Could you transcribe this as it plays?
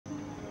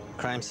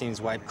Crime scene's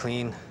wiped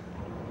clean.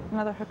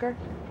 Another hooker?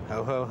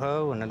 Ho, ho,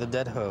 ho, another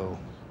dead hoe.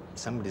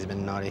 Somebody's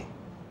been naughty.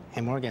 Hey,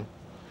 Morgan,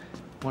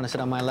 want to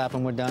sit on my lap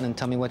when we're done and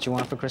tell me what you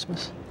want for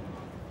Christmas?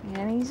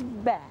 And he's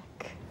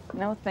back.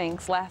 No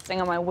thanks. Last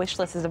thing on my wish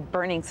list is a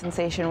burning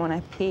sensation when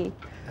I pee.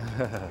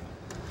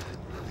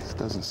 This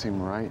doesn't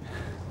seem right.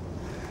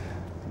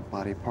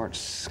 Body parts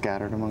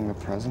scattered among the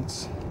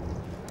presents.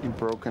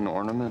 Broken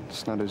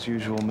ornaments, not his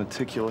usual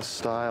meticulous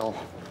style.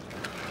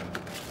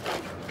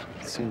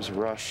 It seems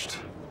rushed,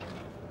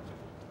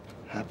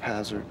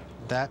 haphazard.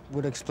 That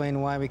would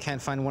explain why we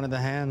can't find one of the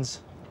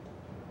hands.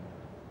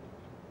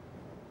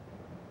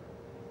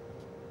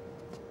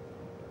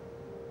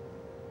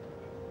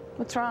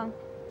 What's wrong?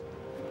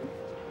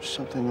 There's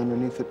something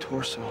underneath the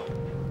torso.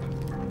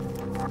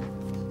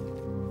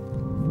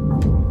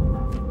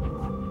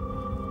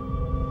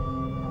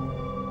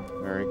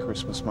 Merry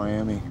Christmas,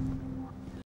 Miami.